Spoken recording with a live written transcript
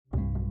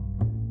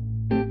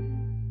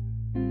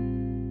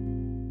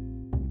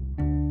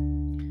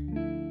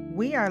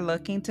We are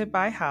looking to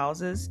buy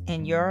houses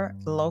in your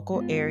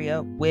local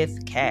area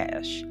with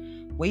cash.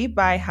 We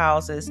buy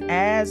houses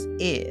as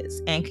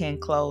is and can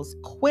close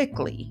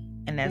quickly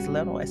in as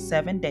little as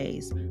 7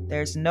 days.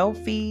 There's no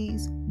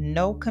fees,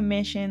 no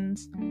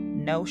commissions,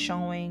 no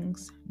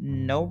showings,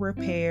 no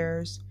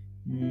repairs,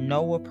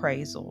 no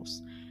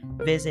appraisals.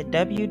 Visit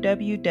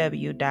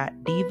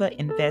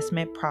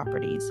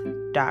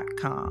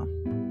www.divainvestmentproperties.com.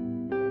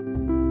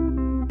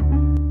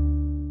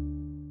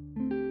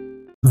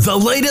 The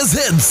latest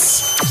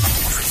hits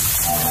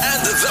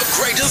and the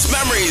greatest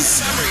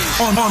memories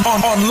on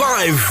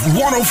Live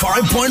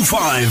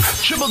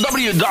 105.5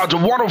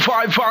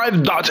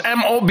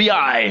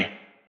 www.1055.mobi.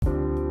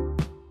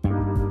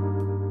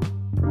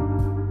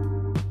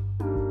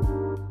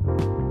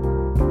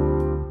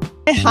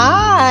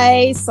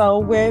 Hi, so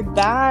we're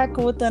back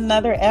with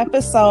another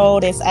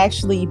episode. It's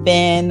actually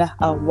been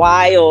a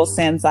while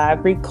since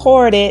I've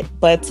recorded,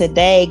 but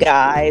today,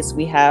 guys,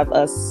 we have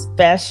a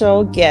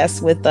special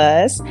guest with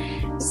us.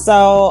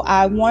 So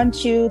I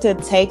want you to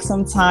take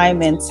some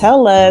time and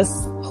tell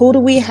us, who do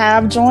we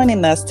have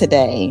joining us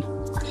today?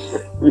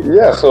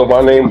 Yeah, so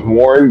my name's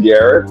Warren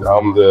Garrett.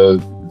 I'm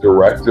the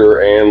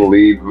director and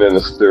lead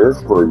minister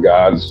for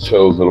God's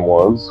Chosen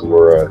Ones.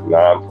 We're a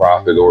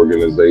nonprofit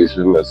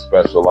organization that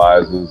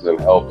specializes in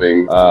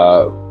helping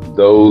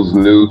those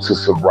new to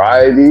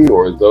sobriety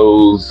or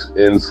those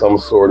in some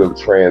sort of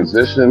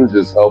transition,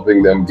 just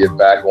helping them get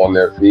back on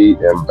their feet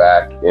and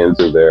back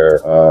into their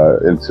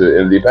into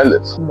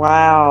independence.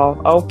 Wow.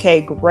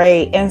 Okay,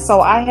 great. And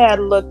so I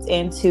had looked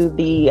into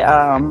the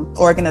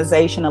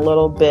organization a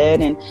little bit,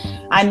 and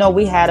I know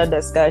we had a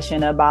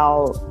discussion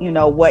about,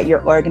 what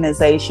your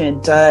organization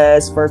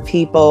does for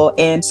people.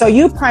 And so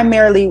you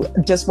primarily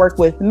just work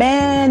with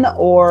men,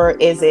 or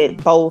is it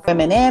both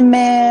women and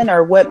men,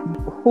 or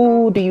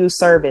who do you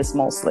service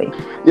mostly?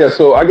 Yeah,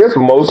 so I guess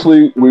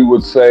mostly we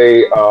would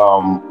say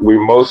we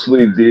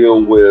mostly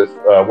deal with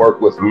work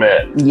with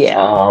men.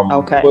 Yeah.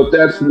 Okay. But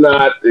that's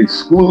not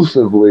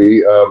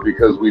exclusively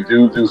because we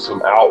do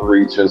some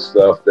outreach and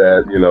stuff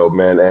that,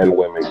 men and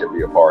women can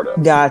be a part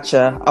of.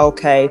 Gotcha.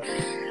 Okay.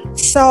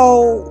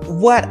 So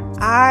what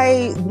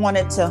I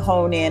wanted to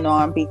hone in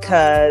on,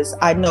 because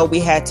I know we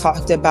had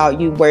talked about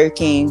you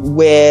working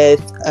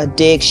with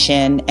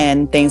addiction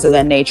and things of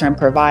that nature and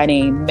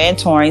providing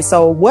mentoring.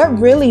 So what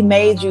really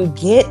made you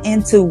get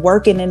into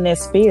working in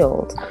this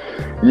field?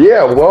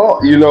 Yeah,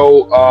 well,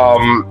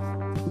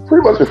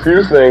 pretty much a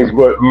few things,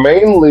 but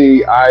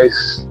mainly I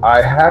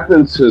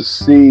happen to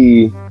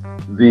see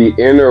the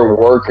inner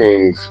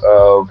workings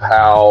of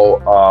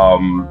how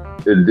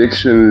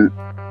addiction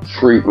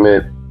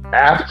treatment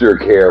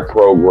aftercare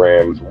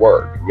programs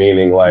work,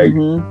 meaning like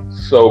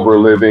sober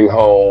living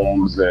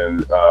homes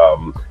and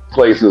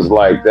places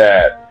like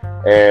that.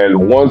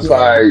 And once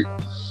I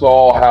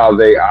saw how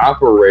they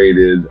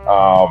operated,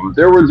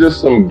 there were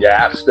just some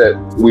gaps that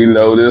we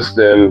noticed,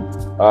 and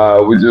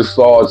we just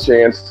saw a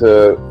chance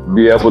to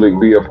be able to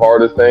be a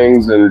part of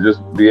things and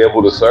just be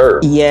able to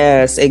serve.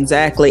 Yes,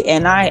 exactly.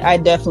 And I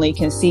definitely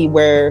can see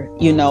where,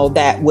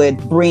 that would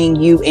bring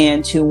you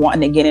into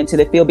wanting to get into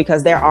the field,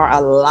 because there are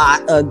a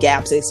lot of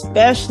gaps,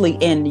 especially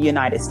in the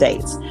United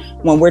States.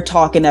 When we're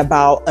talking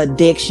about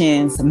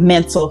addictions,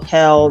 mental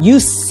health,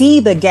 you see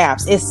the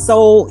gaps. It's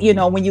so,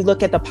 when you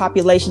look at the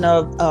population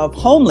of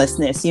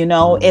homelessness,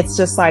 it's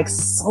just like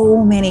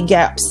so many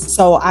gaps.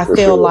 So I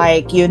feel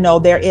like,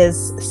 there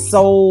is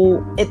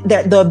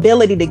the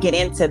ability to get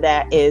into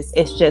that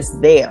it's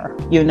just there,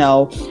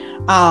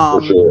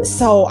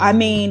 So, I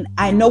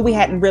know we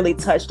hadn't really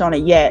touched on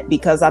it yet,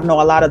 because I know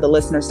a lot of the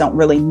listeners don't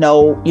really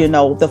know,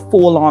 the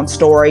full on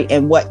story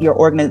and what your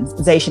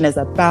organization is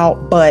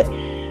about. But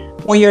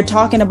when you're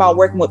talking about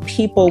working with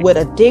people with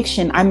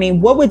addiction,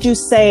 what would you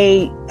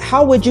say,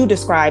 how would you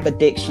describe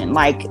addiction?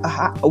 Like,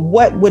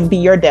 what would be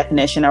your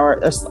definition or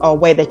a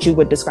way that you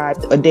would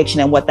describe addiction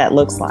and what that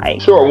looks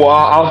like? Sure. Well,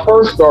 I'll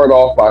first start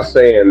off by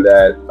saying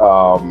that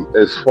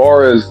as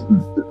far as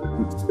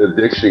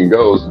addiction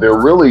goes, there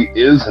really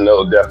is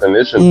no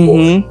definition for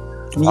it.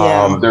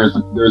 Yeah. There's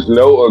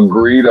no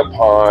agreed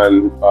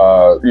upon,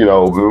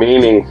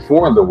 meaning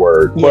for the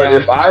word. Yeah. But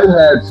if I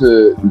had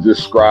to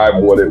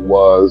describe what it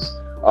was,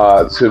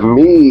 to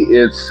me,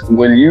 it's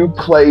when you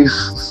place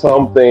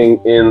something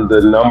in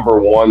the number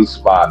one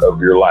spot of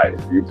your life.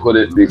 You put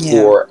it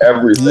before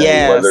everything,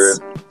 whether it's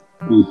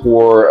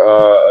before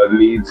a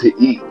need to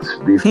eat,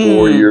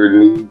 before your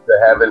need to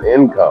have an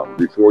income,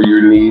 before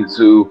your need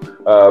to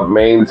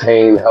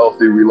maintain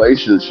healthy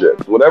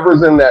relationships.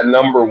 Whatever's in that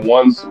number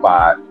one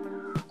spot,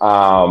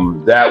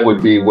 that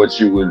would be what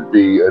you would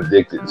be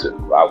addicted to,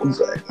 I would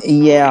say.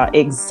 Yeah,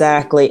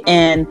 exactly.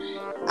 And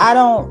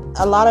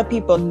a lot of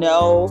people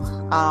know,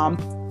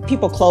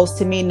 people close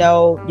to me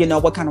know,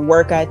 what kind of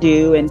work I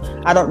do. And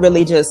I don't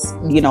really just,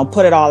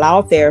 put it all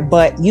out there.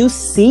 But you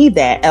see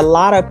that a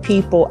lot of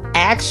people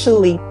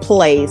actually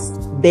place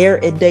their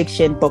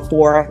addiction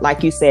before,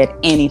 like you said,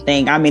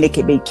 anything. It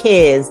could be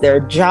kids, their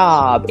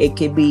job. It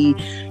could be,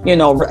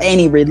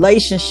 any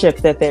relationship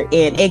that they're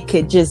in. It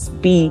could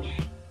just be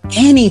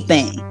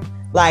anything.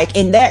 Like,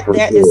 and that For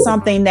is sure.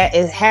 something that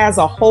it has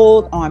a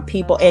hold on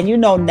people. And you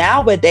know,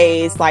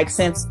 nowadays, like,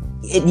 since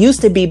it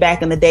used to be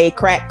back in the day,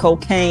 crack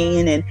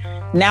cocaine, and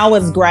now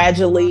it's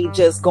gradually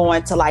just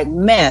going to like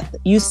meth.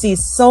 You see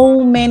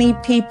so many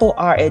people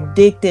are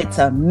addicted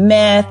to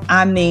meth.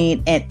 I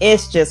mean, and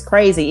it's just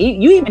crazy.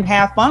 You even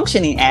have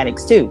functioning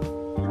addicts too.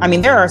 I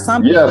mean, there are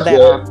some people that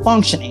are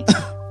functioning.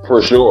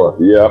 For sure.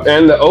 Yeah.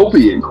 And the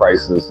opiate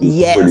crisis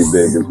is pretty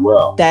big as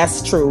well.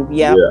 That's true.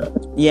 Yep.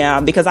 Yeah.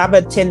 Because I've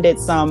attended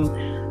some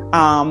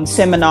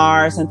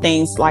seminars and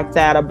things like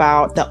that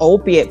about the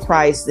opiate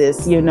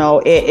crisis. You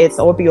know, it's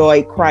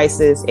opioid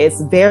crisis. It's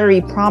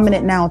very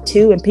prominent now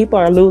too, and people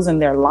are losing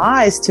their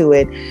lives to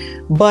it.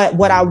 But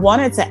what I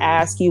wanted to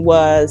ask you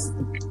was,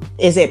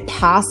 is it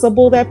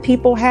possible that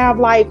people have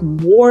like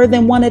more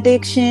than one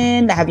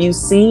addiction? Have you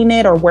seen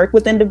it or worked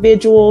with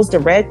individuals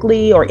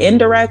directly or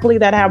indirectly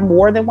that have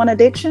more than one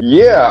addiction?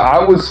 Yeah,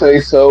 I would say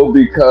so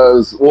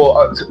because,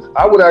 well,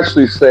 I would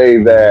actually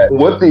say that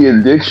what the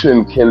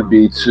addiction can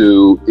be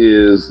to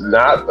is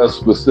not a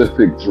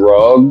specific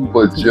drug,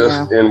 but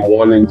just in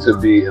wanting to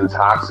be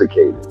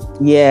intoxicated.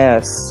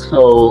 Yes.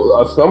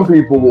 So some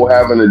people will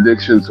have an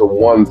addiction to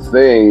one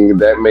thing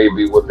that may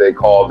be what they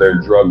call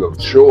their drug of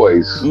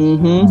choice.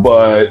 Mm-hmm.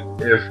 But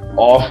if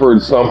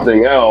offered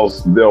something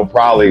else, they'll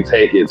probably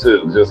take it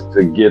too, just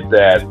to get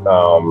that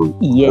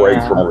break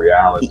from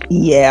reality.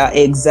 Yeah,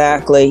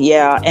 exactly.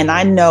 Yeah. And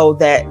I know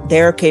that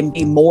there can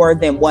be more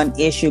than one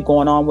issue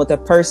going on with a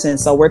person.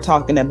 So we're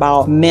talking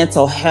about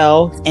mental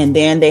health, and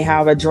then they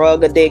have a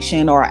drug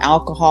addiction or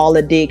alcohol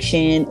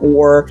addiction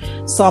or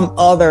some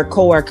other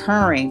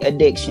co-occurring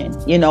addiction.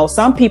 You know,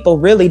 some people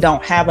really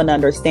don't have an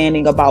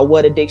understanding about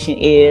what addiction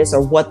is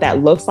or what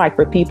that looks like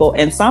for people.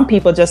 And some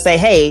people just say,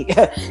 hey,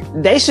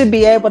 they should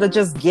be able to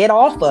just get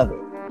off of it,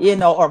 you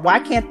know, or why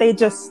can't they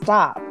just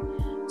stop?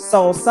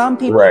 So some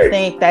people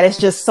think that it's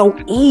just so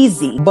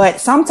easy,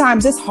 but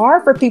sometimes it's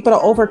hard for people to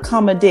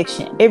overcome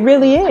addiction. It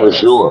really is. For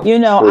sure. You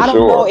know, I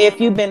don't know if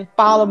you've been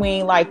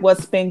following like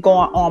what's been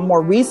going on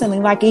more recently,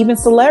 like even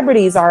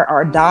celebrities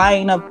are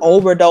dying of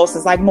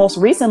overdoses. Like most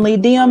recently,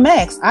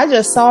 DMX. I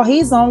just saw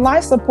he's on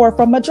life support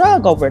from a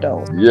drug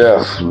overdose.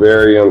 Yes,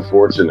 very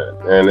unfortunate.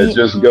 And it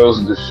just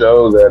goes to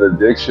show that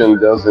addiction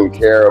doesn't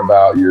care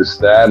about your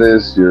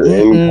status, your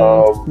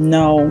income.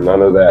 No.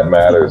 None of that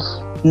matters.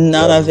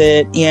 None of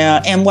it.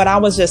 Yeah. And what I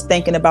was just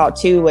thinking about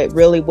too,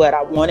 what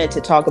I wanted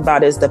to talk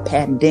about is the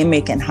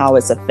pandemic and how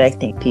it's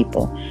affecting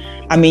people.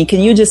 I mean,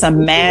 can you just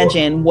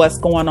imagine what's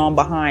going on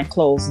behind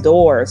closed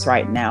doors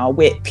right now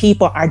with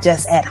people are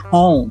just at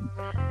home?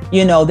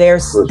 You know, we're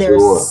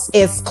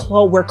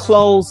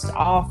closed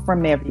off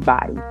from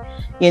everybody,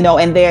 you know,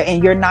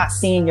 and you're not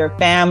seeing your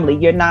family.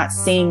 You're not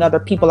seeing other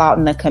people out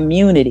in the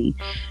community.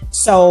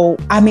 So,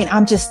 I mean,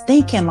 I'm just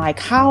thinking like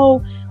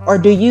how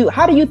do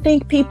you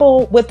think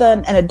people with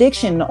an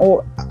addiction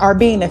or are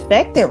being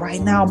affected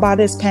right now by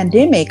this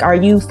pandemic? Are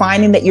you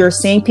finding that you're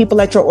seeing people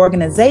at your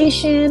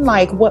organization?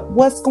 Like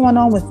what's going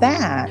on with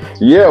that?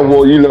 Yeah,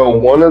 well, you know,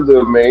 one of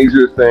the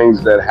major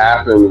things that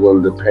happened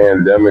when the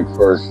pandemic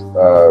first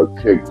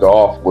kicked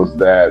off was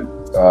that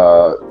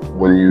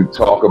when you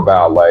talk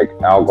about like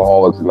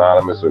Alcoholics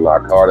Anonymous or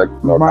Narcotics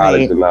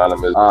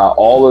Anonymous,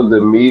 all of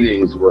the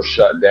meetings were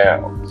shut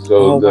down.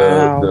 So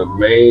the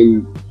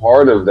main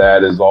part of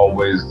that is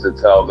always to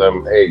tell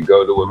them, hey,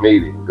 go to a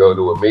meeting.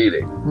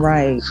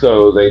 Right.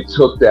 So they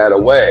took that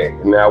away.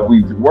 Now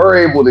we were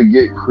able to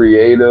get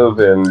creative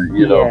and,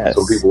 you know,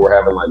 some people were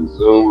having like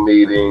Zoom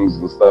meetings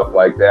and stuff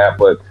like that.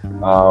 But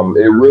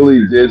it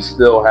really did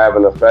still have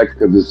an effect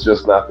because it's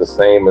just not the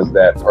same as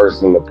that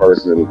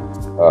person-to-person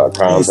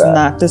contact. It's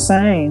not the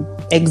same.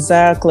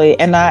 Exactly.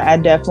 And I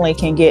definitely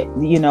can get,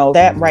 you know,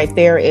 that right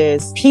there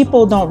is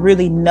people don't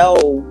really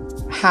know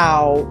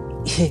how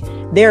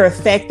they're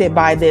affected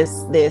by this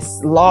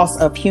loss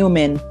of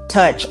human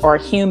touch or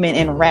human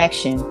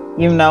interaction,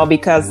 you know,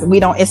 because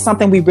it's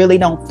something we really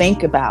don't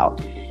think about.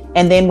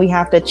 And then we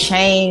have to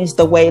change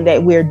the way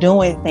that we're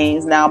doing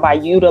things now by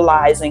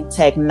utilizing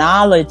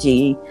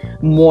technology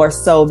more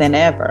so than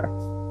ever.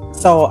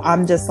 So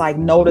I'm just like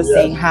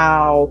noticing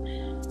how,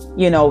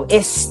 you know,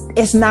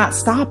 it's not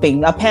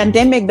stopping. A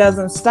pandemic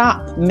doesn't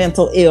stop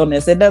mental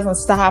illness. It doesn't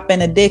stop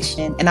an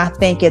addiction. And I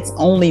think it's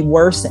only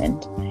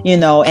worsened, you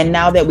know, and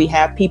now that we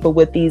have people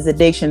with these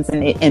addictions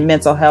and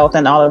mental health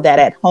and all of that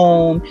at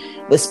home,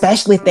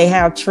 especially if they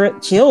have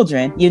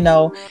children, you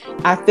know,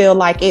 I feel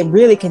like it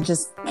really can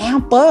just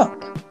amp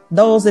up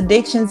those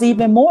addictions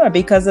even more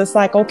because it's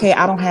like, okay,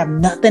 I don't have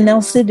nothing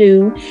else to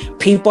do.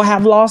 People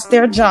have lost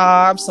their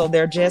jobs, so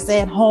they're just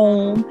at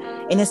home.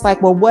 And it's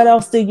like, well, what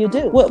else do you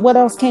do? What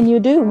else can you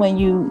do when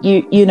you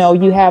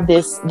have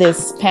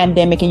this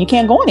pandemic and you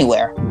can't go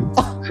anywhere?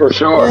 For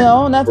sure. You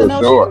know, nothing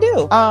else you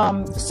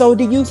can do. So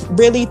do you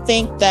really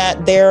think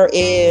that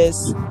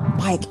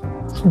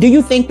do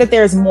you think that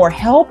there's more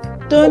help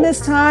during this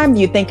time? Do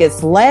you think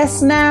it's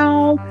less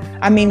now?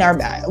 I mean,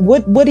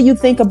 what do you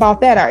think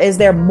about that? Is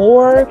there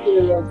more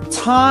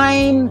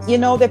time, you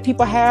know, that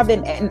people have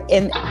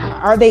and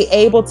are they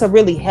able to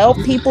really help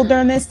people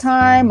during this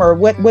time? Or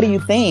what do you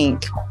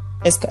think?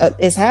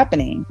 is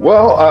happening?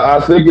 Well,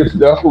 I think it's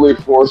definitely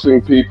forcing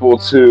people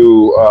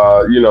to,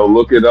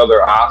 look at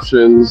other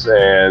options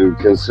and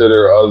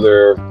consider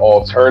other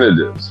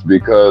alternatives,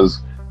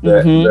 because the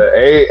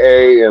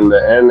AA and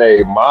the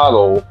NA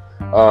model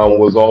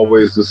was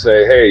always to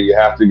say, hey, you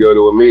have to go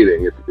to a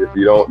meeting. If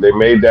you don't, they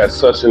made that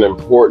such an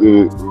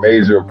important,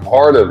 major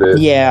part of it.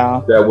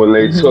 Yeah. That when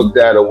they took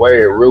that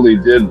away, it really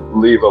did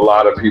leave a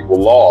lot of people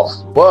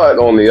lost. But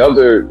on the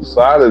other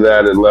side of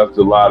that, it left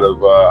a lot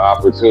of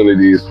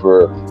opportunities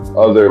for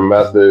other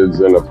methods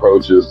and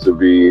approaches to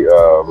be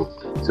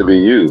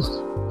used.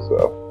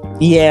 So.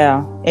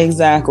 Yeah,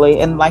 exactly.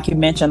 And like you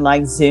mentioned,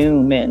 like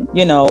Zoom and,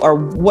 or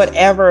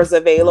whatever is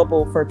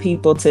available for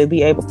people to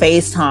be able,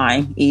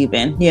 FaceTime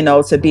even,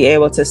 to be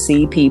able to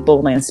see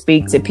people and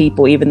speak to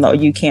people, even though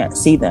you can't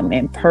see them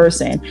in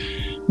person.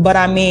 But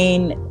I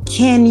mean,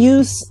 can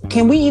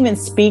we even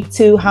speak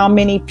to how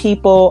many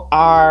people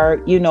are,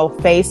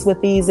 faced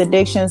with these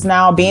addictions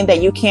now, being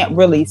that you can't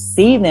really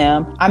see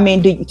them? I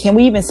mean, can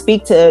we even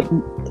speak to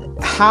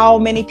how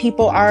many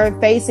people are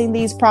facing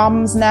these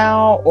problems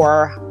now?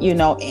 Or,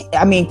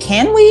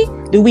 can we?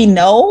 Do we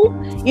know?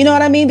 You know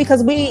what I mean?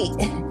 Because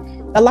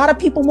a lot of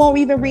people won't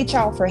even reach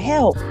out for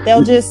help.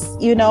 They'll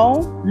just,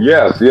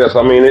 Yes.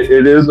 I mean,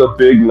 it is a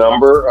big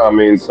number. I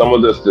mean, some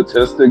of the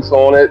statistics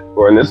on it,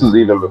 and this is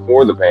even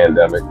before the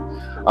pandemic,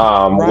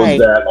 was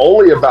that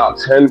only about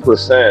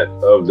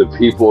 10% of the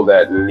people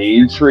that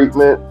need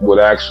treatment would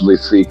actually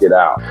seek it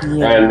out.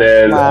 Yeah. And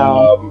then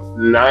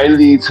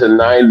 90 to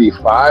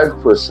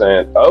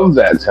 95% of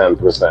that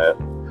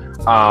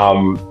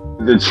 10%,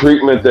 the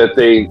treatment that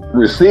they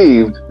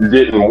received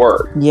didn't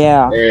work.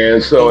 Yeah.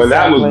 And so,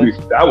 exactly.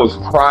 And that was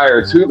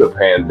prior to the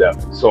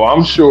pandemic. So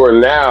I'm sure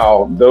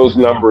now those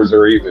numbers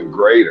are even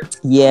greater.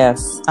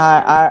 Yes.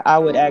 I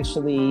would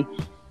actually,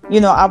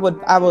 I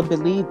would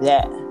believe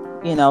that,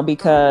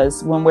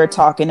 because when we're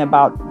talking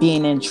about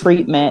being in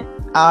treatment,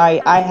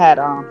 I had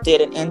did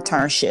an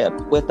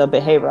internship with a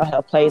behavioral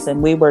health place,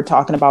 and we were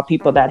talking about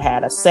people that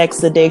had a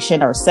sex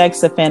addiction or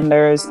sex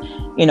offenders,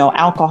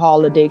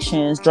 alcohol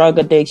addictions, drug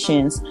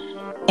addictions.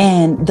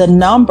 And the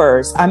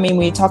numbers, I mean,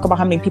 when you talk about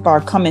how many people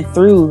are coming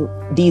through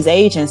these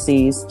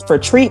agencies for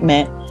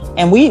treatment,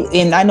 and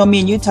I know me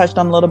and you touched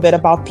on a little bit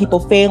about people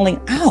failing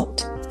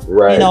out,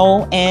 right?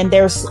 And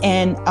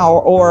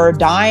or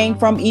dying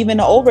from even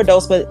an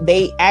overdose, but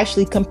they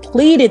actually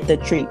completed the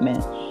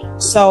treatment.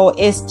 So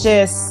it's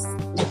just,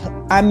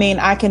 I mean,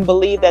 I can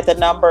believe that the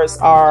numbers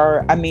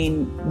are,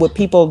 with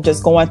people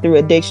just going through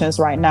addictions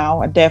right now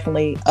are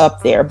definitely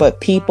up there, but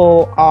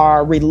people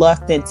are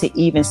reluctant to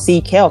even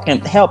seek help.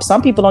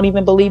 Some people don't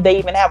even believe they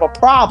even have a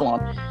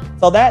problem.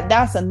 So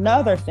that's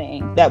another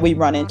thing that we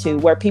run into,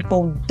 where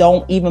people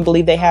don't even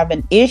believe they have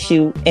an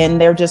issue,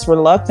 and they're just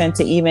reluctant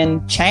to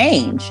even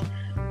change.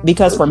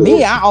 Because for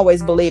me, I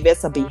always believe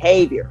it's a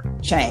behavior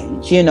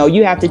change.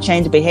 You have to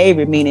change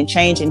behavior, meaning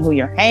changing who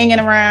you're hanging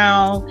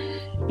around,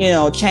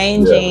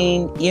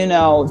 changing,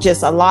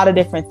 just a lot of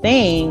different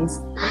things,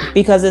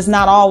 because it's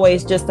not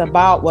always just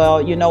about,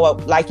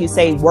 like you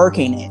say,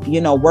 working it,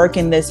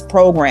 working this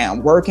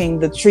program, working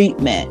the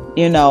treatment,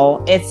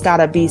 it's got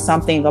to be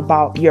something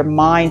about your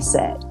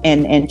mindset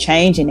and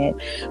changing it.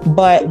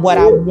 But what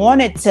I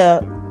wanted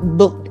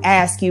to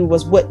ask you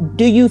was, what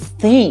do you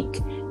think?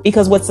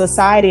 Because with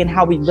society and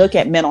how we look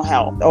at mental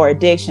health or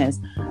addictions,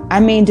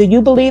 do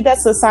you believe that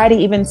society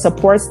even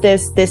supports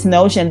this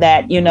notion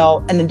that,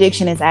 an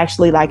addiction is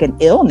actually like an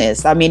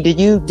illness?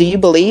 Do you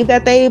believe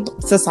that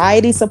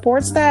society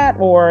supports that,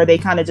 or they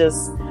kind of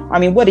just,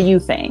 what do you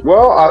think?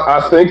 Well,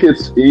 I think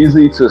it's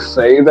easy to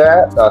say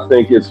that. I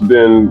think it's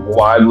been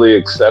widely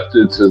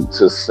accepted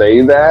to say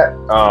that.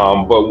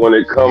 But when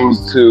it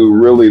comes to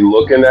really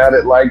looking at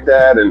it like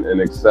that and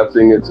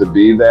accepting it to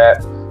be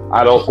that,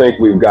 I don't think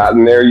we've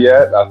gotten there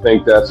yet. I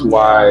think that's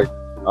why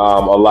a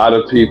lot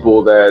of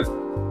people that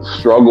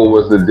struggle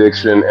with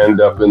addiction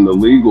end up in the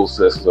legal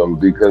system,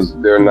 because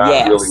they're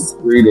not really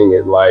treating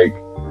it like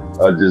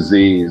a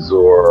disease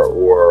or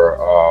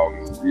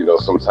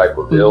some type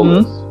of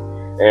illness.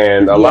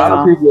 And a lot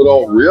of people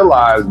don't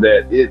realize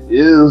that it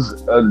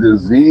is a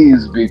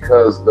disease,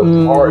 because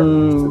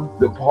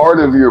the part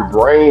of your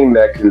brain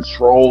that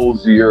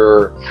controls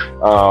your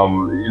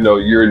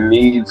your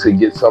need to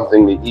get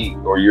something to eat,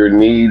 or your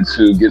need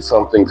to get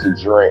something to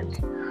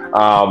drink,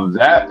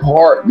 that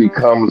part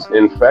becomes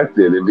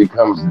infected, it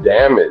becomes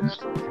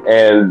damaged,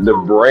 and the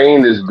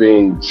brain is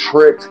being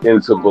tricked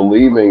into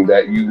believing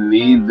that you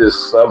need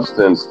this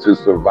substance to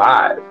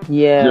survive.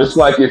 Yeah. Just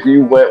like if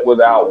you went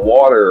without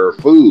water or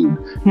food,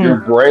 your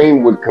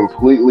brain would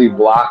completely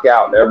block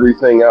out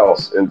everything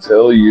else and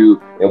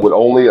would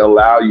only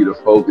allow you to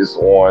focus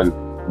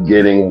on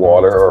getting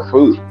water or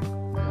food.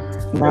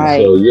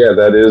 Right. And so,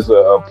 that is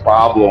a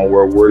problem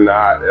where we're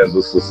not, as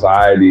a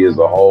society as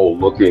a whole,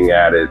 looking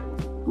at it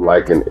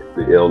like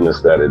the illness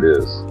that it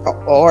is,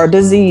 or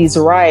disease,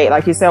 right?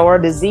 Like you said, or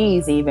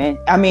disease even.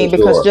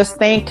 Because just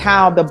think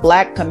how the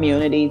Black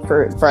community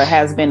for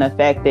has been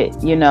affected.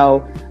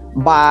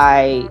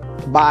 by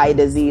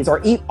disease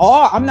or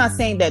all. I'm not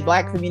saying that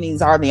Black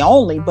communities are the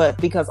only, but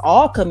because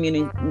all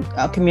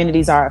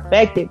communities are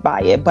affected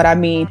by it. But I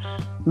mean,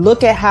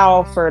 look at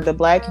how for the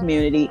Black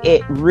community,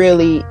 it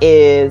really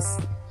is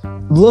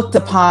looked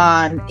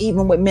upon.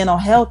 Even with mental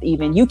health,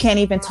 even you can't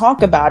even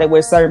talk about it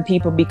with certain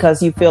people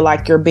because you feel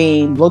like you're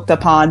being looked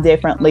upon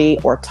differently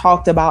or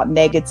talked about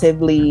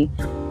negatively.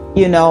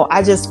 You know,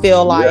 I just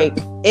feel like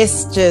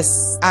it's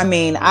just, I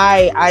mean,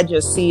 I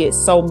just see it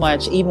so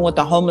much, even with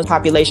the homeless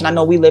population. I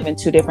know we live in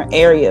two different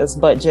areas,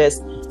 but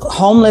just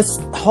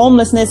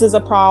homelessness is a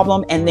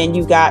problem. And then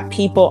you got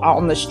people out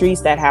on the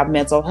streets that have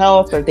mental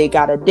health or they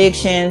got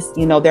addictions.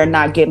 You know, they're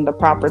not getting the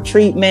proper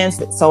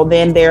treatments. So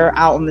then they're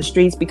out on the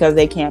streets because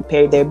they can't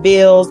pay their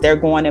bills. They're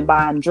going and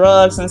buying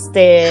drugs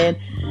instead.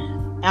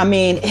 I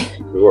mean,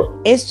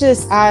 it's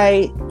just,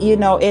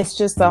 it's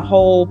just a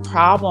whole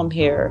problem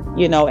here,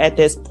 you know, at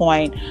this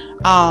point.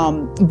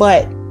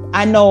 But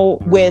I know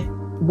with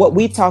what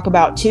we talk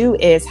about too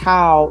is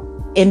how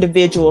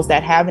individuals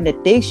that have an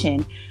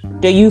addiction,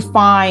 do you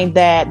find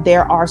that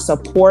there are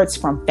supports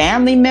from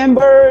family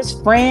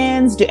members,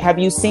 friends? Have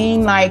you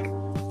seen like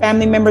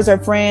family members or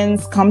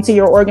friends come to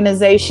your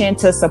organization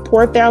to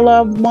support their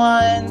loved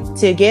one,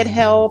 to get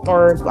help?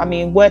 Or, I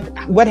mean,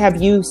 what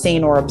have you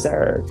seen or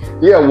observed?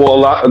 Yeah,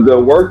 well, the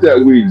work that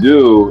we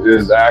do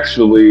is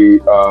actually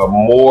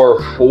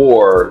more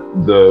for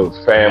the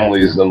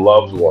families and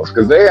loved ones,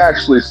 because they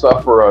actually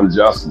suffer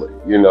unjustly.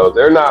 You know,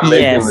 they're not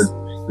making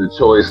the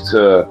choice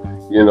to,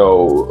 you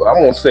know, I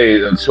won't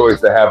say a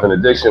choice to have an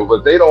addiction,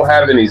 but they don't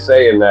have any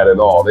say in that at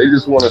all. They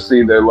just want to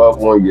see their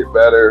loved one get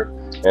better,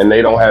 and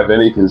they don't have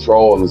any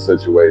control in the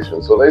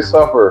situation. So they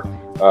suffer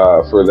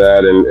for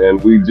that.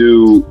 And we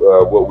do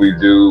what we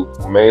do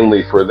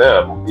mainly for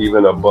them,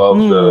 even above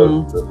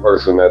the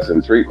person that's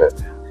in treatment.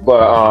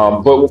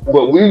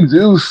 But we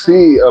do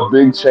see a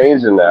big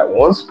change in that.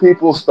 Once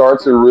people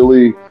start to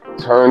really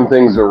turn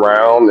things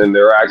around and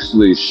they're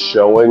actually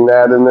showing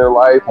that in their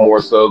life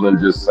more so than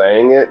just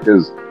saying it,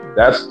 because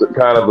that's the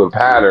kind of a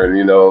pattern,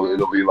 you know,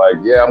 it'll be like,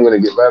 yeah, I'm going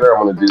to get better.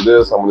 I'm going to do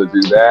this. I'm going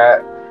to do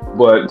that.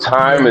 But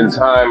time and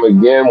time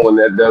again, when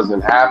that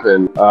doesn't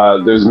happen,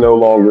 there's no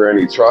longer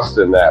any trust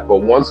in that. But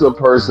once a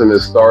person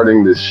is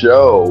starting to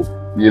show,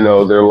 you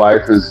know, their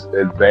life is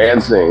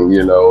advancing,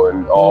 you know,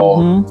 in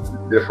all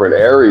different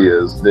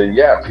areas, then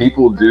yeah,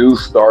 people do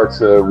start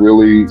to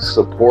really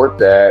support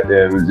that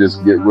and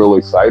just get real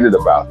excited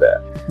about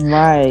that.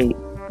 Right.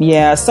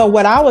 Yeah. So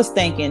what I was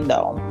thinking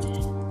though,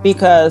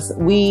 because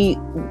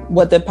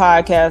what the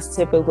podcast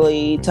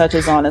typically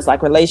touches on is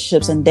like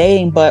relationships and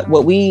dating. But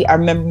I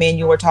remember me and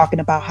you were talking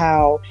about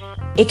how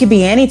it could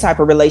be any type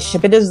of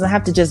relationship. It doesn't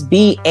have to just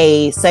be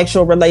a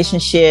sexual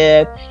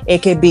relationship.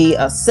 It could be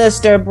a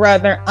sister,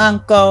 brother,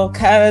 uncle,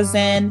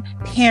 cousin,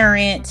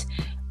 parent.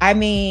 I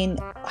mean,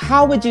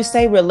 how would you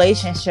say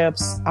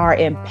relationships are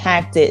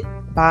impacted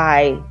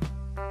by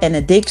an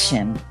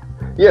addiction?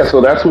 Yeah,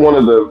 so that's one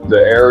of the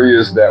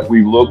areas that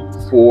we look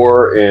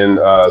for in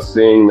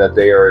seeing that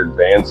they are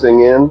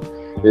advancing in,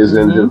 is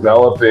in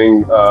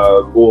developing,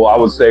 I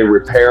would say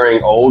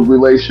repairing old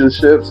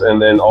relationships and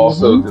then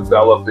also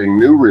developing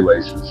new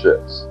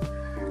relationships.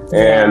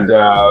 And,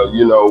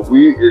 you know,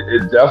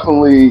 it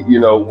definitely, you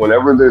know,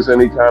 whenever there's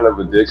any kind of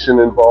addiction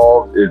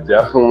involved, it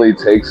definitely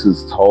takes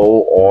its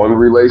toll on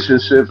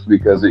relationships,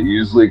 because it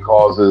usually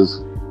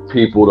causes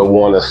people to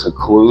want to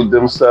seclude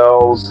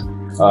themselves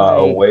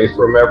away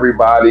from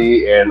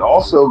everybody, and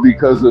also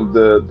because of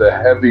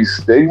the heavy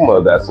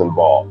stigma that's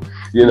involved.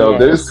 You know,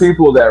 there's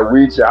people that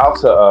reach out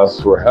to us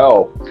for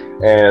help,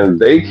 and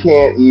they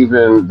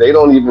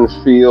don't even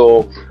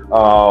feel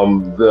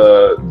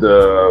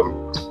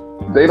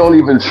they don't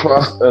even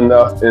trust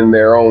enough in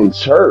their own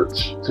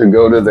church to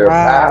go to their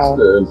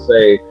pastor and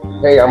say,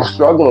 hey, I'm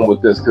struggling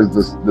with this,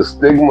 because the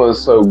stigma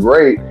is so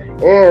great.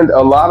 And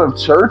a lot of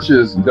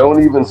churches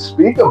don't even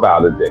speak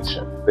about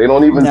addiction. They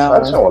don't even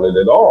touch on it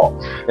at all.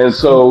 And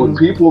so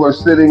people are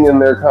sitting in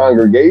their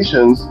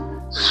congregations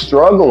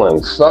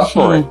struggling,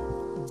 suffering,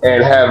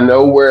 and have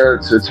nowhere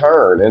to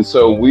turn. And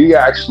so we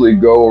actually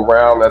go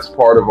around, that's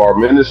part of our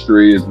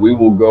ministry, is we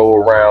will go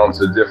around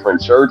to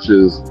different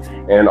churches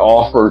and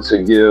offer to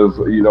give,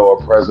 you know,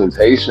 a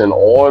presentation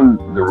on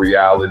the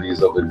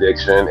realities of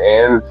addiction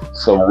and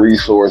some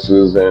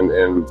resources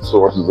and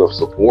sources of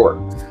support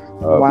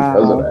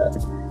because of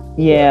that.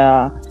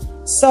 Yeah.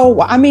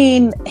 So, I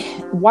mean,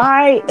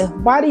 why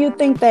do you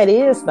think that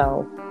is,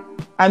 though?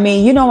 I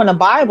mean, you know, in the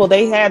Bible,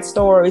 they had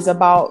stories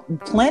about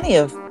plenty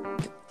of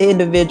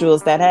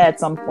individuals that had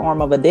some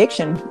form of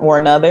addiction or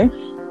another.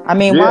 I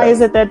mean, why is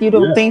it that you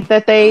don't think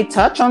that they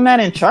touch on that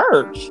in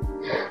church?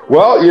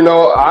 Well, you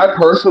know, I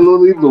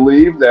personally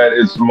believe that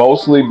it's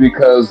mostly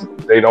because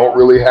they don't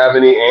really have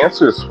any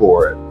answers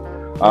for it.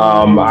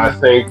 I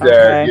think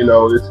that, you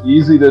know, it's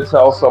easy to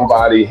tell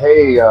somebody,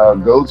 hey,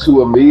 go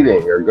to a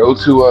meeting or go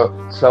to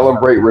a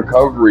Celebrate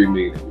Recovery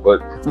meeting.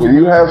 But when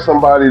you have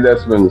somebody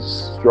that's been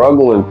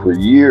struggling for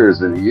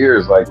years and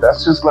years, like,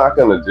 that's just not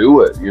going to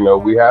do it. You know,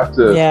 we have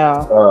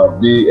to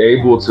be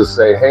able to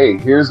say, hey,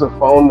 here's a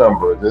phone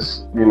number.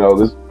 This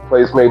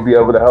place may be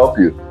able to help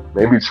you.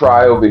 Maybe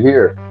try over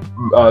here.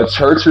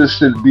 Churches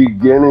should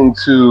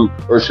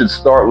should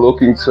start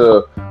looking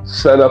to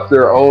set up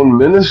their own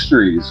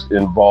ministries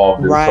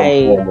involved in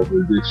some form of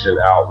addiction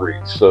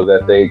outreach so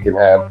that they can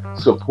have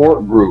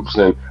support groups.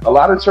 And a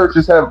lot of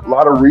churches have a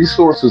lot of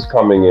resources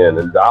coming in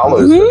and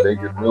dollars that they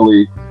could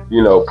really,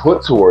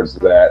 put towards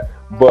that.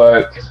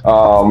 But,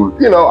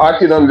 I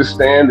can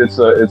understand it's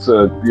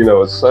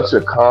such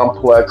a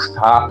complex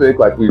topic.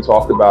 Like we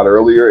talked about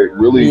earlier, it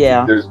really,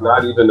 there's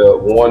not even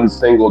one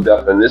single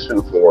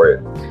definition for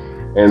it.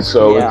 And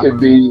so it could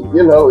be,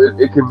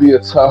 it could be a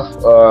tough,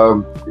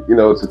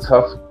 it's a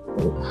tough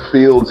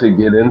field to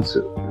get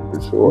into,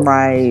 for sure.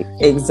 Right.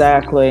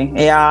 Exactly.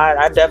 Yeah,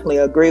 I definitely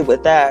agree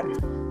with that.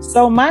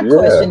 So my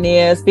question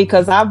is,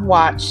 because I've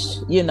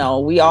watched, we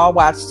all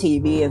watch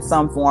TV in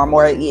some form,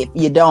 or if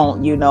you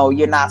don't, you're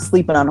not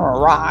sleeping under a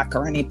rock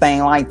or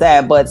anything like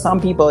that. But some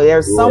people,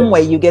 there's some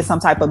way you get some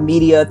type of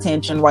media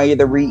attention while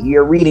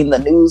you're reading the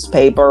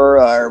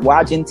newspaper or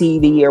watching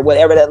TV or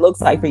whatever that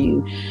looks like for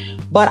you.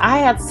 But I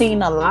have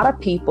seen a lot of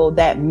people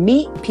that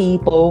meet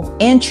people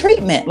in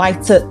treatment,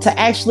 like to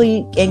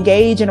actually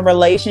engage in a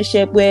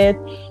relationship with.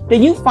 Do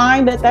you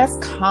find that that's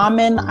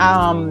common,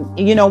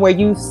 where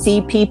you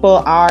see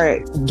people are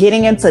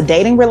getting into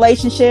dating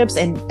relationships?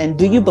 And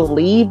do you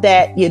believe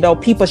that,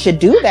 people should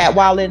do that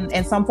while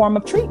in some form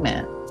of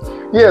treatment?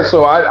 Yeah,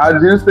 so I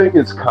do think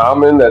it's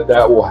common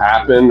that will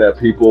happen, that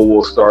people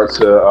will start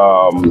to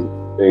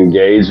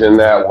engage in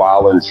that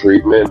while in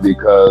treatment,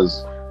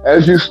 because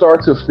as you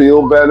start to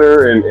feel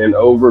better and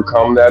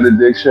overcome that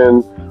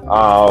addiction,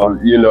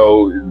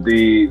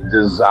 the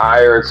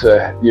desire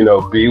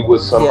to, be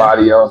with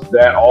somebody else,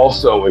 that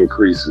also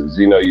increases.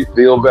 You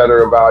feel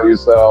better about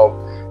yourself.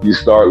 You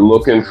start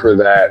looking for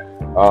that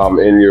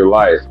in your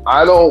life.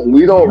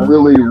 We don't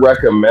really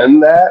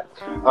recommend that.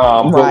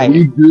 But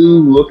we do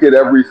look at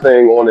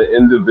everything on an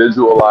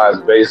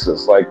individualized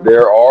basis. Like,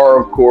 there are,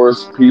 of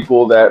course,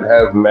 people that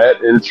have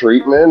met in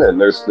treatment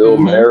and they're still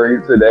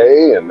married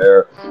today and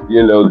they're,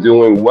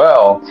 doing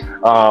well.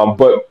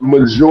 But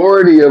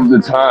majority of the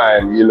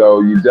time,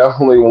 you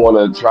definitely want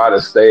to try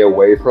to stay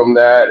away from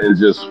that and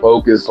just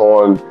focus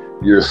on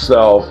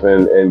yourself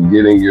and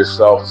getting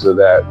yourself to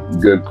that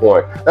good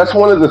point. That's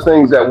one of the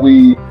things that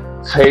we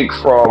take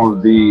from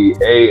the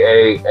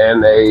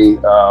AANA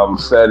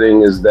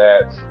setting, is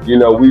that,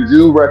 we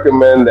do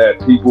recommend that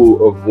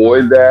people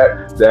avoid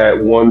that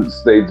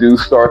once they do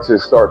start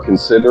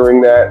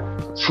considering that,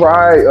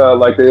 try,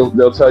 like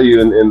they'll tell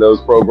you in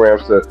those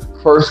programs, to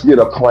first get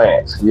a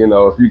plant.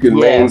 If you can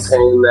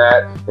maintain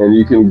that and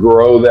you can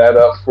grow that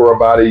up for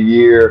about a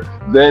year,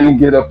 then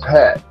get a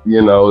pet.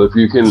 If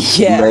you can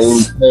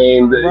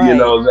maintain that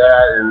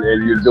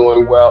and you're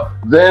doing well,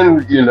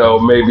 then,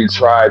 maybe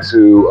try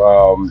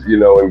to,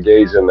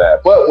 engage in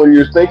that. But when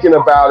you're thinking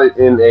about it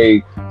in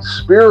a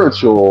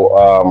spiritual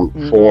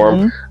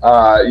form,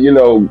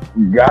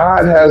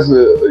 God has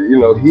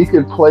he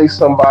could place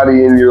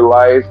somebody in your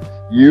life.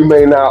 You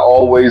may not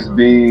always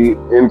be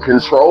in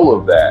control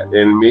of that,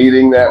 and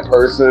meeting that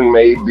person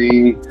may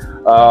be,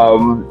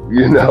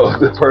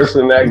 the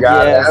person that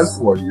God has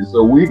for you.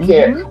 So we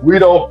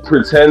don't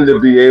pretend to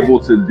be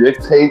able to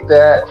dictate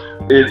that.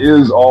 It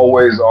is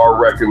always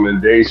our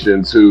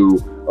recommendation to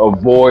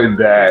avoid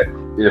that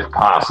if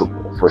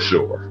possible, for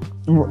sure.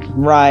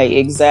 Right,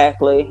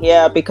 exactly.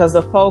 Yeah, because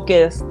the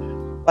focus,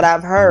 what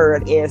I've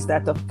heard is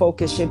that the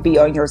focus should be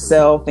on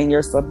yourself and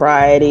your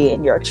sobriety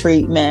and your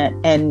treatment,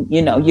 and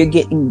you're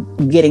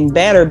getting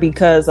better,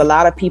 because a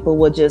lot of people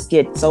will just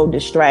get so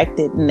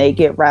distracted and they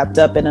get wrapped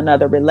up in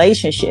another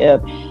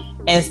relationship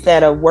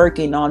instead of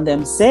working on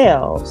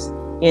themselves.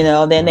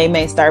 Then they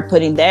may start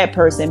putting that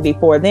person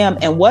before them.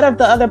 And what if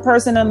the other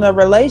person in the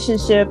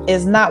relationship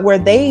is not where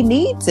they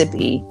need to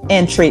be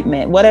in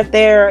treatment? What if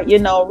they're,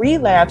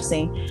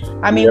 relapsing?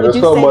 I mean, would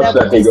you say that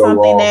would be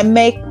something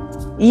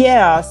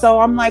that so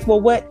I'm like,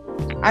 well, what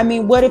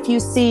if you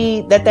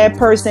see that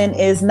person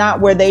is not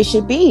where they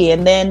should be,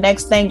 and then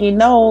next thing you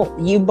know,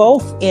 you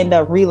both end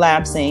up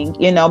relapsing,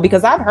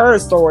 because I've heard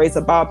stories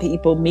about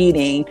people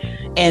meeting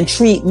in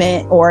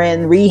treatment or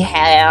in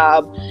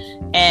rehab,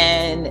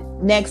 and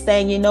next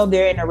thing you know,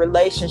 they're in a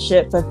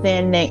relationship, but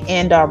then they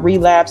end up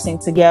relapsing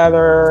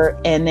together,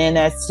 and then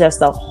that's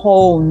just a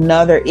whole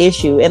nother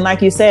issue. And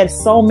like you said,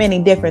 so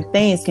many different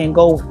things can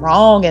go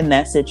wrong in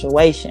that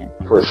situation.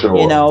 For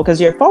sure.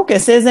 Because your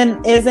focus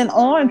isn't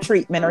on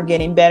treatment or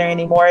getting better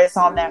anymore. It's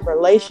on that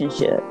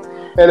relationship.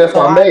 And if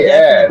I may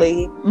add,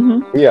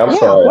 I'm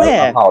sorry,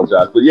 I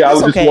apologize, but I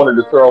just wanted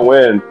to throw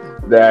in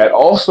that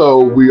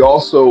we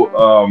also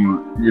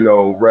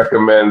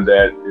recommend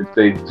that if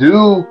they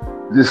do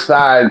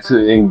decide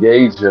to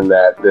engage in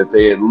that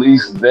they at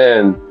least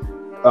then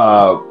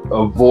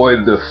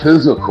avoid the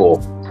physical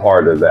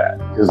part of that,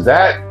 because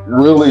that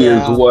really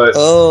is what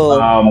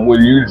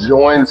when you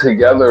join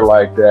together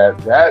like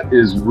that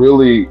is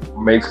really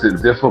makes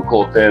it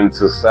difficult then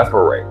to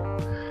separate.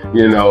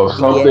 If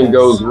something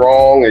goes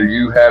wrong and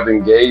you have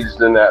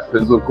engaged in that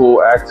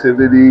physical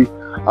activity,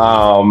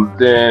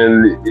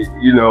 then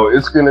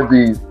it's going to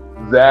be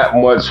that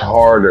much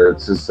harder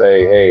to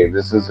say, hey,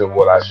 this isn't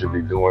what I should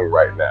be doing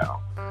right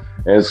now.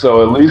 And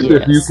so at least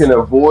if you can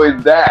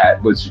avoid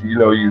that, but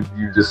you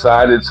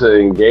decided to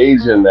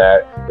engage in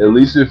that, at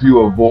least if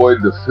you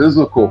avoid the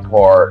physical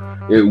part,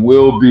 it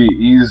will be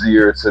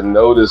easier to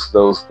notice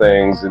those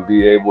things and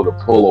be able to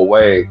pull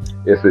away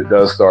if it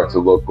does start to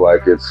look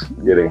like it's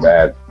getting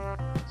bad.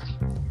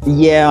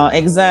 Yeah,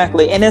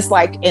 exactly. And it's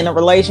like in a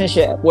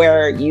relationship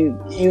where you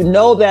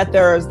know that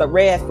there's the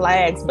red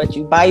flags, but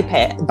you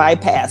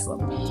bypass them.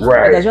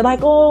 Right. Because you're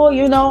like, oh,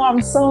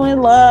 I'm so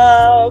in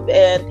love,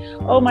 and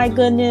oh my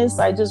goodness,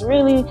 I just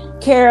really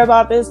care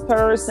about this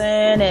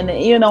person, and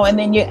and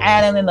then you're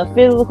adding in the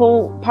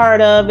physical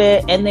part of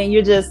it, and then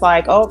you're just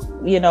like, oh,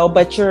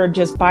 but you're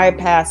just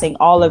bypassing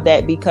all of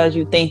that because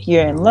you think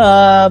you're in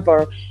love,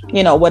 or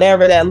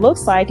whatever that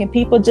looks like, and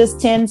people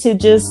just tend to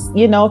just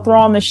throw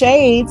on the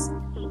shades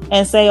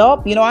and say,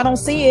 oh, I don't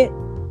see it.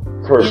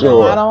 For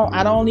sure.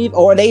 I don't even,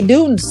 or they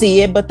do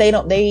see it, but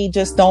they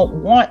just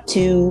don't want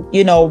to,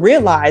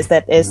 realize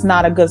that it's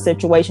not a good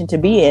situation to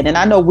be in. And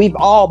I know we've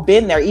all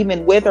been there,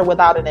 even with or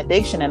without an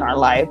addiction in our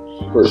life.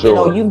 For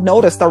sure. You've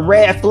noticed the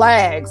red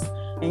flags,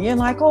 and you're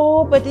like,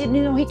 oh, but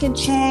he can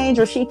change,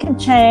 or she can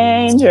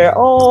change, or,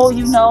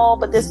 oh,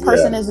 but this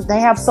person they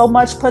have so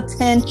much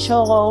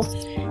potential.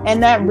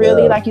 And that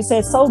really, like you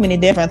said, so many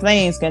different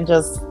things can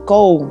just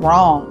go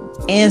wrong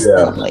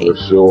instantly. Yeah, for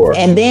sure.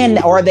 And then,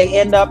 or they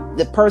end up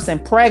the person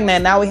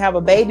pregnant. Now we have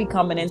a baby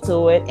coming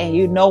into it, and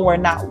we're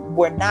not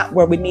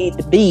where we need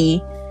to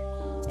be.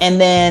 And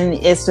then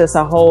it's just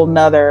a whole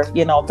nother,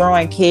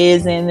 throwing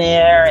kids in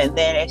there, and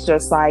then it's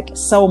just like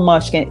so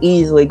much can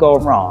easily go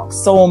wrong.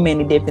 So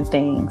many different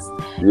things,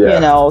 so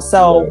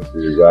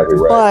you're exactly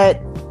right.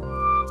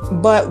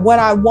 But what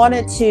I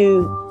wanted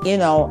to,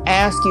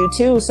 ask you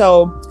too.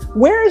 So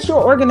where is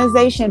your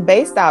organization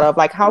based out of?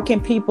 Like, how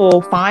can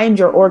people find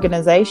your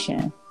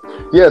organization?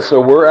 Yeah, so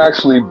we're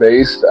actually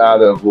based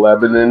out of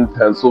Lebanon,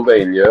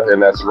 Pennsylvania,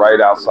 and that's right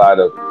outside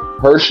of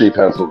Hershey,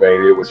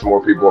 Pennsylvania, which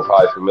more people are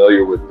probably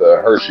familiar with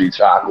the Hershey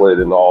chocolate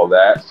and all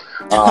that.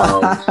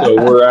 So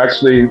we're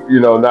actually,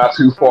 not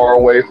too far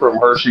away from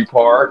Hershey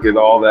Park and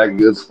all that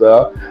good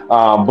stuff.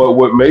 But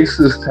what makes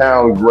this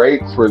town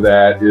great for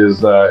that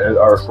is,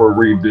 or for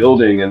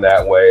rebuilding in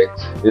that way,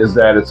 is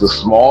that it's a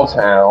small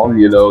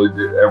town.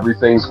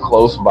 Everything's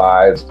close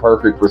by. It's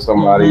perfect for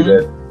somebody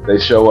that they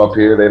show up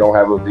here, they don't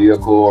have a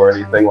vehicle or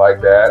anything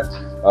like that.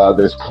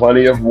 There's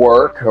plenty of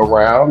work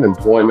around,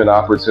 employment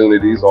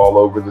opportunities all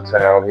over the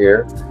town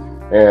here,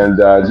 and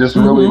just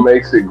really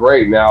makes it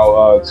great.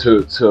 Now,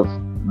 to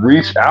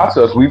reach out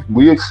to us,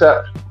 we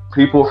accept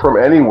people from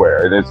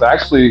anywhere, and it's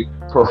actually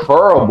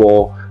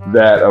preferable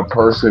that a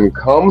person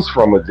comes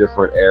from a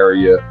different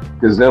area,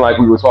 because then, like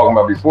we were talking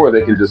about before,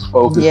 they can just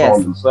focus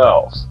on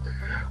themselves.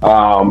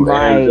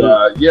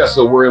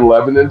 So we're in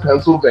Lebanon,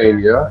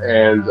 Pennsylvania,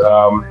 and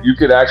you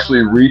could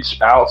actually reach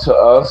out to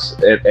us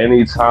at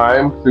any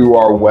time through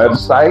our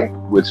website,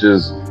 which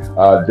is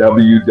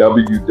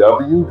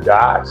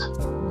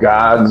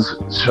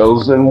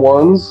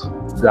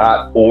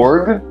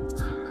www.godschoseenones.org.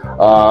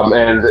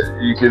 And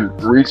you can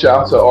reach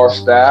out to our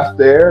staff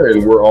there,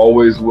 and we're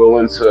always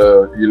willing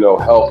to,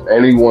 help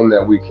anyone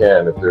that we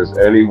can. If there's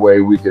any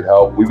way we could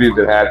help, we've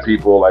even had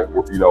people like,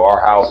 our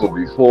house will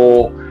be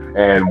full,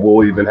 and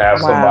we'll even have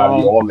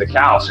somebody on the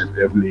couch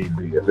if need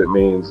be, if it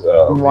means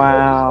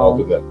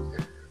helping them.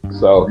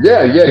 So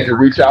you can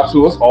reach out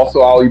to us. Also,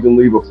 I'll even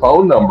leave a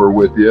phone number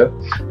with you.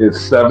 It's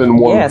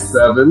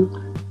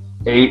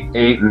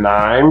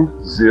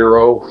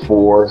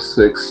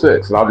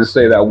 717-889-0466. And I'll just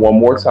say that one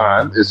more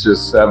time. It's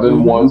just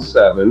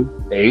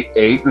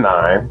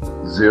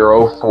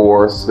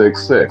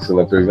 717-889-0466. And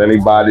if there's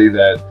anybody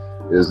that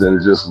is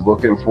just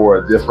looking for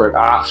a different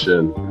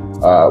option,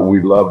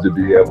 we'd love to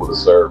be able to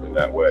serve in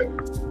that way.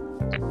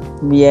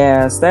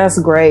 Yes, that's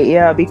great.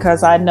 Yeah,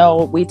 because I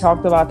know we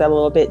talked about that a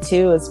little bit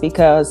too. It's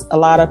because a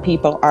lot of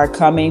people are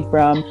coming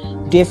from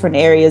different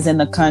areas in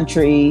the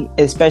country,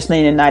 especially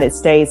in the United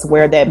States,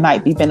 where that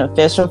might be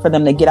beneficial for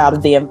them to get out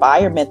of the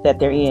environment that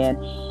they're in.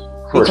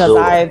 Because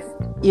I've,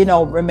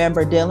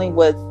 remember dealing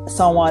with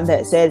someone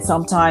that said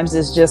sometimes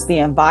it's just the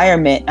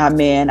environment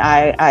I'm in.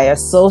 I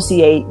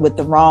associate with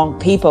the wrong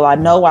people. I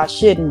know I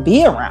shouldn't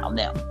be around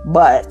them,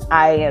 but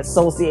I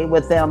associate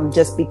with them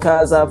just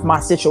because of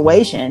my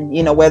situation,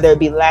 whether it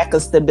be lack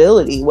of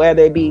stability,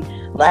 whether it be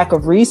lack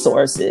of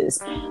resources.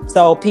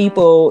 So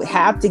people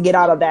have to get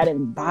out of that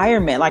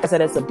environment. Like I said,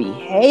 it's a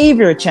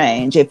behavior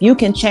change. If you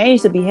can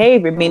change the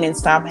behavior, meaning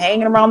stop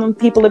hanging around them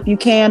people if you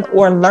can,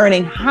 or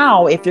learning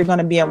how, if you're going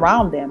to be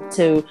around them,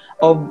 to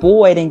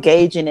avoid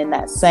engaging in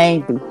that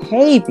same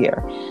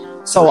behavior.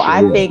 So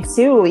I think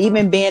too,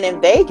 even being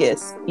in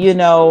Vegas,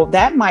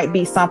 that might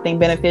be something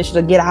beneficial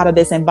to get out of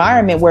this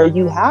environment where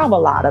you have a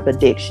lot of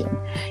addiction,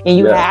 and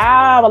you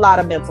have a lot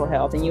of mental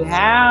health, and you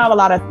have a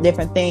lot of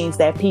different things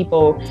that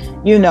people,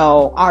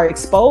 are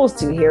exposed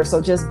to here.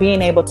 So just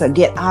being able to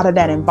get out of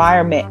that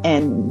environment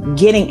and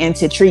getting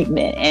into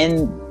treatment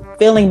and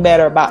feeling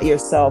better about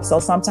yourself. So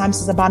sometimes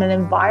it's about an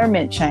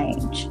environment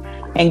change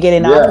and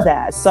getting out of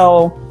that.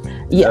 So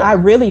yeah, I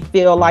really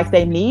feel like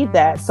they need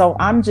that. So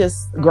I'm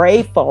just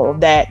grateful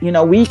that,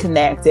 we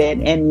connected,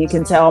 and you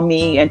can tell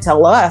me and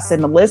tell us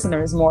and the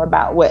listeners more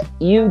about what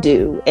you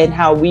do and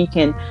how we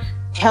can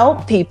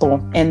help people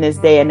in this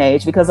day and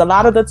age, because a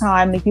lot of the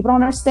time people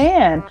don't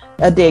understand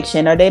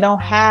addiction, or they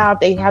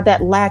have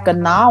that lack of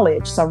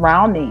knowledge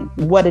surrounding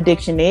what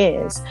addiction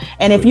is.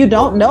 And if you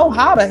don't know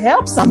how to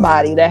help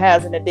somebody that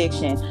has an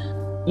addiction,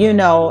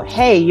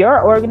 hey,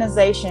 your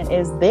organization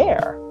is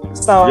there.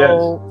 So yes.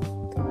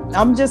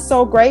 I'm just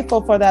so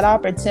grateful for that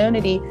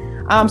opportunity.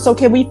 So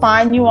can we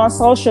find you on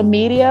social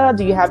media?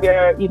 Do you have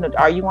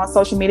are you on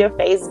social media,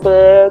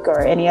 Facebook,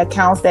 or any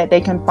accounts that they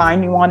can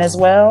find you on as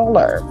well?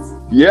 Or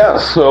yeah,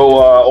 so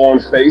on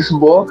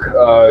Facebook,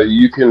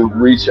 you can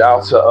reach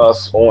out to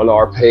us on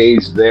our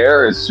page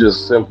there. It's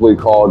just simply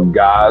called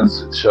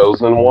God's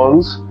Chosen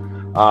Ones.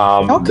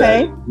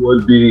 Okay. That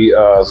would be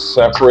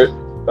separate.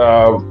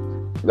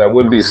 That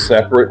would be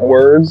separate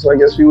words, I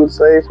guess you would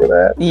say, for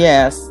that.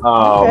 Yes.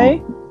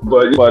 Okay.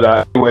 But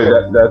anyway,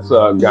 that's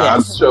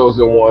God's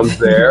Chosen Ones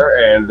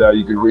there, and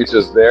you can reach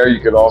us there. You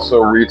can also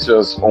reach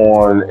us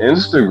on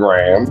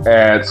Instagram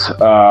at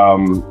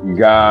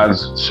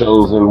God's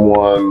Chosen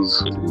Ones.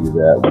 See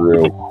that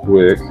real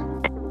quick.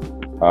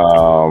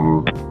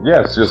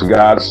 It's just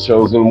God's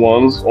Chosen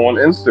Ones on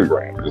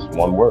Instagram, just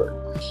one word.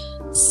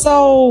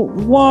 So,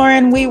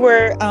 Warren, we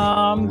were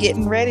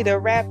getting ready to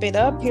wrap it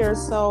up here.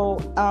 So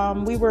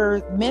we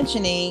were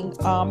mentioning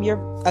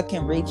I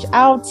can reach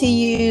out to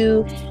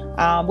you.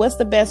 What's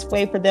the best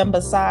way for them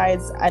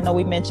besides, I know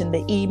we mentioned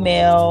the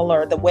email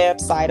or the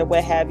website or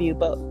what have you,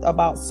 but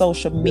about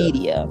social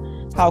media?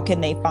 How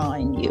can they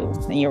find you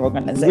and your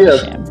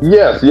organization?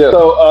 Yes.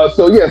 So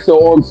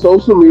on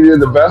social media,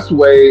 the best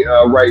way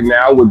right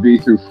now would be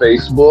through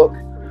Facebook.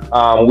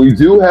 We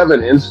do have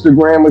an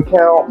Instagram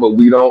account, but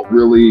we don't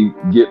really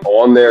get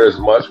on there as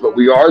much. But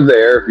we are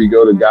there. If you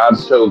go to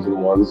God's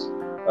Chosen Ones,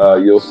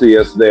 you'll see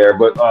us there.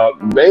 But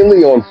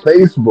mainly on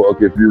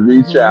Facebook, if you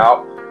reach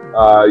out,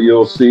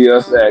 you'll see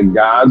us at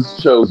God's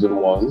Chosen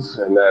Ones,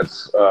 and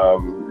that's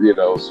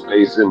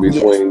space in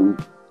between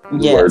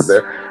the words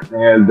there.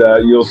 And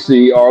you'll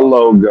see our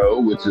logo,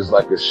 which is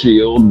like a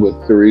shield with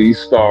 3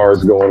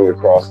 stars going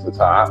across the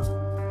top.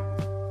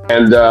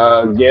 And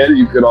again,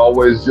 you can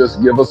always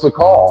just give us a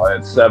call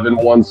at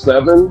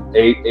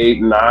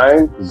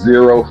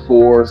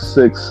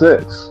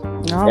 717-889-0466.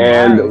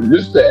 And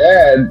just to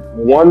add,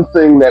 one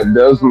thing that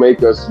does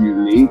make us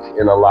unique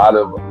in a lot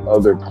of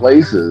other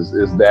places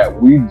is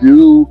that we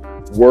do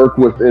work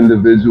with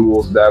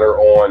individuals that are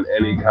on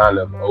any kind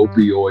of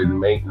opioid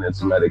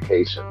maintenance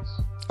medications.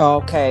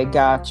 Okay,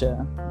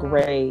 gotcha.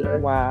 Great.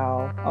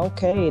 Wow.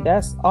 Okay,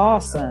 that's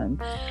awesome.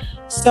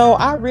 So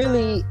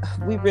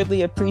we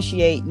really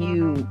appreciate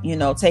you,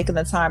 taking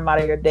the time out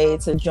of your day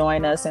to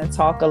join us and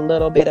talk a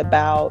little bit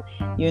about,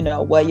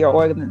 what your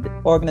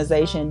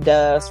organization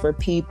does for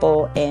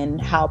people and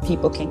how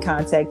people can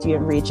contact you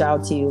and reach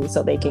out to you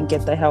so they can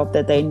get the help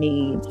that they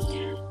need.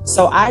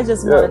 So I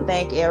just want to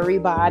thank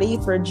everybody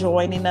for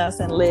joining us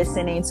and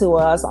listening to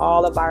us,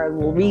 all of our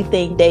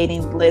Rethink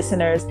Dating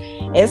listeners.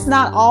 It's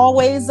not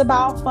always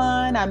about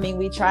fun. I mean,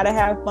 we try to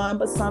have fun,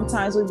 but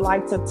sometimes we'd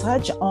like to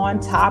touch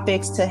on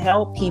topics to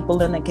help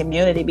people in the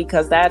community,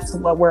 because that's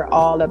what we're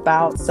all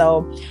about.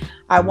 So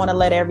I want to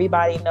let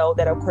everybody know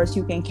that, of course,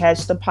 you can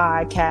catch the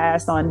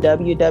podcast on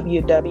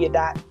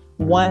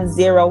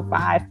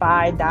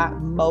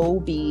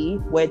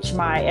www.1055.mobi, which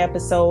my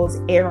episodes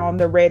air on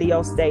the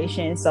radio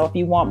station. So if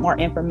you want more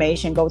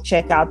information, go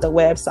check out the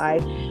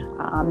website.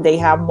 They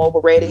have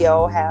mobile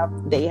radio,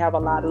 they have a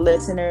lot of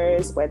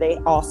listeners where they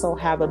also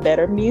have a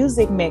better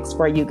music mix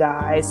for you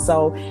guys.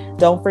 So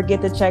don't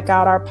forget to check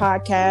out our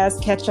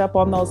podcast, catch up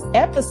on those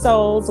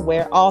episodes,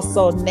 where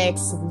also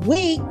next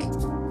week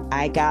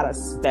I got a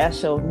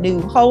special new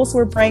host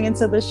we're bringing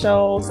to the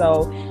show.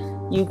 So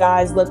you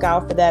guys look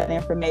out for that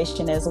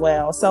information as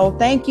well. So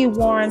thank you,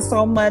 Warren,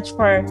 so much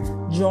for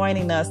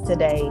joining us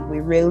today. We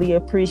really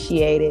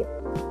appreciate it.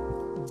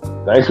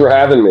 Thanks for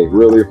having me.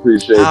 Really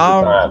appreciate your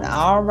time.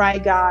 All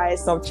right,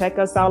 guys. So check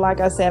us out, like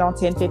I said, on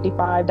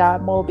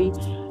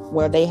 1055.mobi,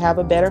 where they have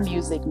a better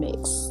music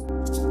mix.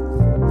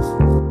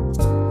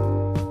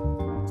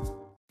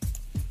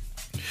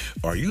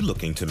 Are you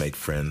looking to make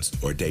friends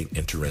or date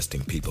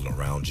interesting people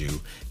around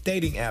you?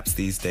 Dating apps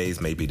these days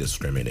may be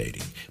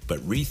discriminating, but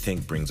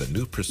Rethink brings a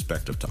new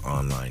perspective to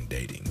online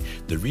dating.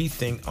 The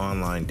Rethink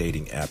online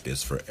dating app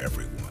is for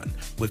everyone.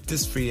 With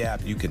this free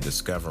app, you can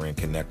discover and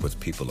connect with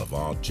people of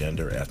all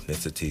gender,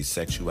 ethnicity,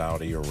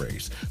 sexuality, or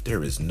race.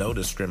 There is no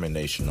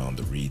discrimination on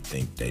the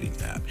Rethink dating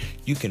app.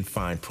 You can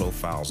find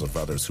profiles of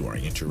others who are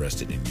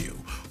interested in you.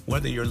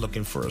 Whether you're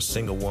looking for a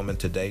single woman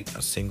to date,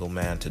 a single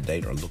man to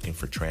date, or looking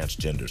for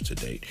transgenders to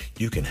date,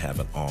 you can have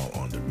it all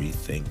on the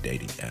Rethink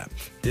Dating app.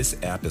 This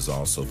app is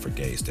also for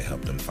gays to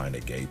help them find a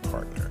gay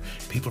partner.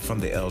 People from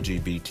the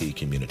LGBT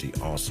community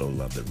also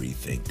love the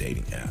Rethink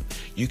Dating app.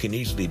 You can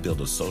easily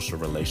build a social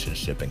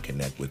relationship and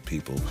connect with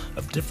people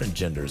of different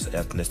genders,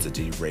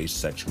 ethnicity, race,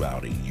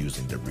 sexuality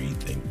using the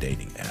Rethink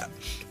Dating app.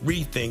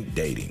 Rethink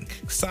Dating.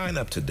 Sign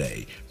up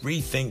today.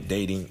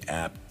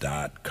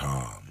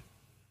 RethinkDatingApp.com.